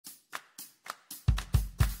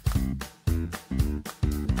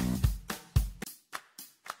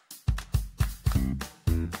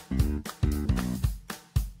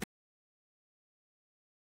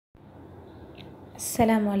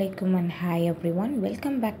Assalamualaikum and hi everyone,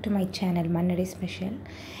 welcome back to my channel Manathakkali special.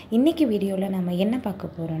 இன்னைக்கு வீடியோவில் நம்ம என்ன பார்க்க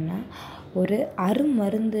போகிறோம்னா ஒரு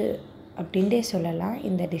அருமருந்து அப்படின்றே சொல்லலாம்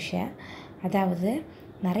இந்த டிஷ்ஷை. அதாவது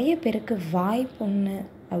நிறைய பேருக்கு வாய் புண்ணு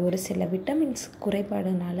ஒரு சில விட்டமின்ஸ்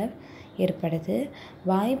குறைபாடுனால ஏற்படுது.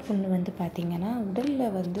 வாய் புண்ணு வந்து பார்த்திங்கன்னா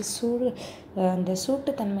உடலில் வந்து அந்த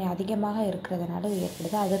சூட்டுத்தன்மை அதிகமாக இருக்கிறதுனால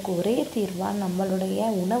ஏற்படுது. அதுக்கு ஒரே தீர்வாக நம்மளுடைய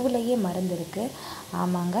உணவுலேயே மருந்து இருக்குது.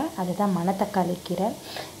 ஆமாங்க, அதுதான் மணத்தக்காளி கீரை.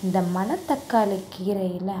 இந்த மணத்தக்காளி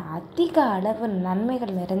கீரையில் அதிக அளவு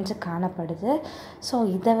நன்மைகள் நிறைஞ்சு காணப்படுது. ஸோ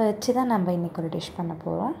இதை வச்சு தான் நம்ம இன்றைக்கி ஒரு டிஷ் பண்ண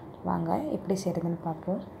போகிறோம். வாங்க எப்படி செய்கிறதுன்னு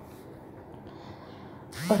பார்ப்போம்.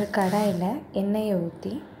 ஒரு கடாயில் எண்ணெயை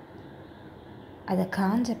ஊற்றி அதை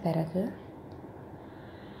காஞ்ச பிறகு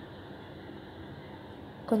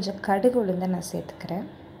கொஞ்சம் கடுகு உளுந்தை நான் சேர்த்துக்கிறேன்.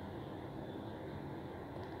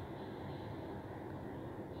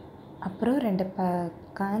 அப்புறம் 2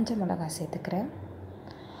 காஞ்ச மிளகாய் சேர்த்துக்கிறேன்.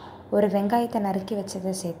 ஒரு வெங்காயத்தை நறுக்கி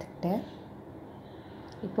வச்சதை சேர்த்துக்கிட்டேன்.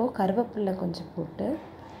 இப்போது கருவேப்பிலை கொஞ்சம் போட்டு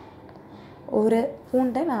ஒரு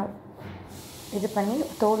பூண்டை நான் இது பண்ணி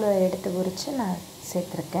தோல் எடுத்து உரித்து நான்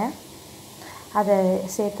சேர்த்துருக்கேன். அதை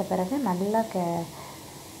சேர்த்த பிறகு நல்லா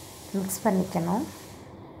மிக்ஸ் பண்ணிக்கணும்.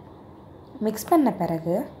 மிக்ஸ் பண்ண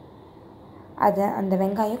பிறகு அந்த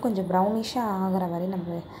வெங்காயம் கொஞ்சம் ப்ரௌனிஷாக ஆகிற வரை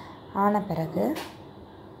நம்ம ஆன பிறகு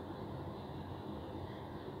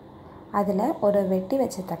அதில் ஒரு வெட்டி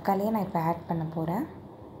வச்ச தக்காளியை நான் இப்போ ஆட் பண்ண போகிறேன்.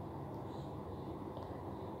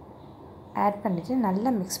 ஆட் பண்ணிவிட்டு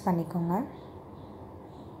நல்லா மிக்ஸ் பண்ணிக்கோங்க.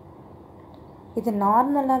 இது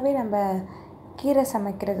நார்மலாகவே நம்ம கீரை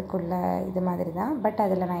சமைக்கிறதுக்குள்ள இது மாதிரி தான், பட்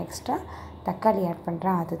அதில் நான் எக்ஸ்ட்ரா தக்காளி ஆட்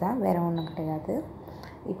பண்ணுறேன். அதுதான், வேறு ஒன்றும் கிடையாது.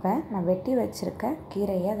 இப்போ நான் வெட்டி வச்சுருக்க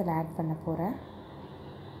கீரையை அதில் ஆட் பண்ண போகிறேன்.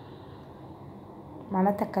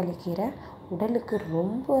 மணத்தக்காளி கீரை உடலுக்கு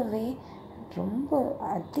ரொம்ப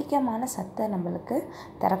அதிகமான சத்தை நம்மளுக்கு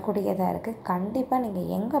தரக்கூடியதாக இருக்குது. கண்டிப்பாக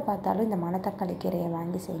நீங்கள் எங்கே பார்த்தாலும் இந்த மணத்தக்காளி கீரையை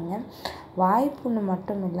வாங்கி செய்யுங்க. வாய்ப்புண்ணு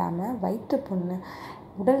மட்டும் இல்லாமல் வயிற்று புண்ணு,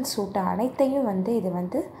 உடல் சூட்டு அனைத்தையும்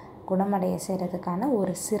இது குணமடைய செய்கிறதுக்கான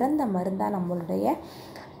ஒரு சிறந்த மருந்தாக நம்மளுடைய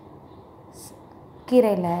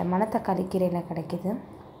மணத்தக்காளி கீரையில் கிடைக்கிது.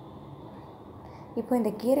 இப்போ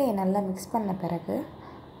இந்த கீரையை நல்லா மிக்ஸ் பண்ண பிறகு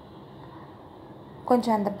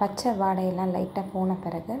கொஞ்சம் அந்த பச்சை வாடையெல்லாம் லைட்டாக போன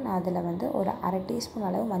பிறகு நான் அதில் ஒரு 1/2 டீஸ்பூன்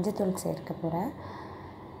அளவு மஞ்சள்தூள் சேர்க்க போகிறேன்.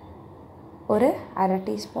 ஒரு 1/2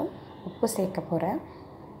 டீஸ்பூன் உப்பு சேர்க்க போகிறேன்.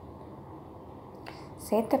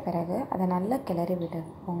 சேர்த்த பிறகு அதை நல்லா கிளறி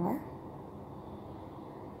விட்டுப்போங்க.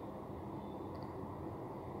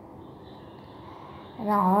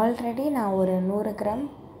 நான் ஒரு 100 கிராம்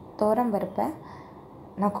துவரம் பருப்பை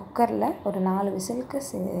நான் குக்கரில் ஒரு 4 விசிலுக்கு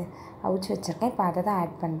அவிச்சு வச்சுருக்கேன். இப்போ அதை தான்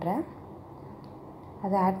ஆட் பண்ணுறேன்.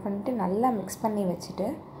 அதை ஆட் பண்ணிட்டு நல்லா மிக்ஸ் பண்ணி வச்சுட்டு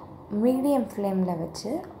மீடியம் ஃப்ளேமில்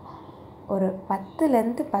வச்சு ஒரு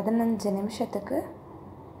 10லேருந்து 15 நிமிஷத்துக்கு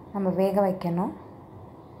நம்ம வேக வைக்கணும்.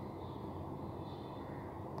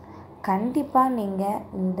 கண்டிப்பாக நீங்கள்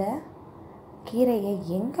இந்த கீரையை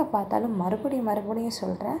எங்கே பார்த்தாலும் மறுபடியும்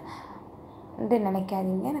சொல்கிறேன்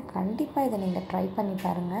நினைக்காதீங்க. நான் கண்டிப்பாக இதை நீங்கள் ட்ரை பண்ணி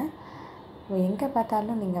பாருங்கள். எங்கே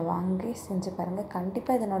பார்த்தாலும் நீங்கள் வாங்கி செஞ்சு பாருங்கள்.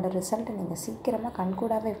 கண்டிப்பாக இதனோட ரிசல்ட்டை நீங்கள் சீக்கிரமாக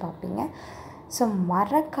கண்கூடாகவே பார்ப்பீங்க. ஸோ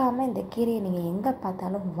மறக்காமல் இந்த கீரையை நீங்கள் எங்கே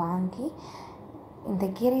பார்த்தாலும் வாங்கி இந்த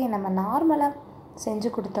கீரையை நம்ம நார்மலாக செஞ்சு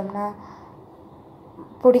கொடுத்தோம்னா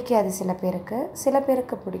பிடிக்காது சில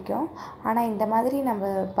பேருக்கு பிடிக்கும். ஆனால் இந்த மாதிரி நம்ம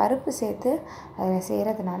பருப்பு சேர்த்து அதை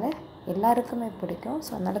செய்கிறதுனால எல்லாருக்குமே பிடிக்கும்.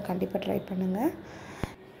 ஸோ அதனால் கண்டிப்பாக ட்ரை பண்ணுங்கள்.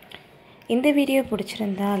 இந்த வீடியோ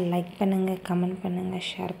பிடிச்சிருந்தா லைக் பண்ணுங்கள், கமெண்ட் பண்ணுங்கள்,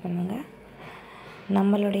 ஷேர் பண்ணுங்கள்.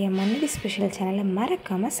 நம்மளுடைய மன்னடி ஸ்பெஷல் சேனலை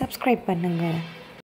மறக்காமல் சப்ஸ்கிரைப் பண்ணுங்கள்.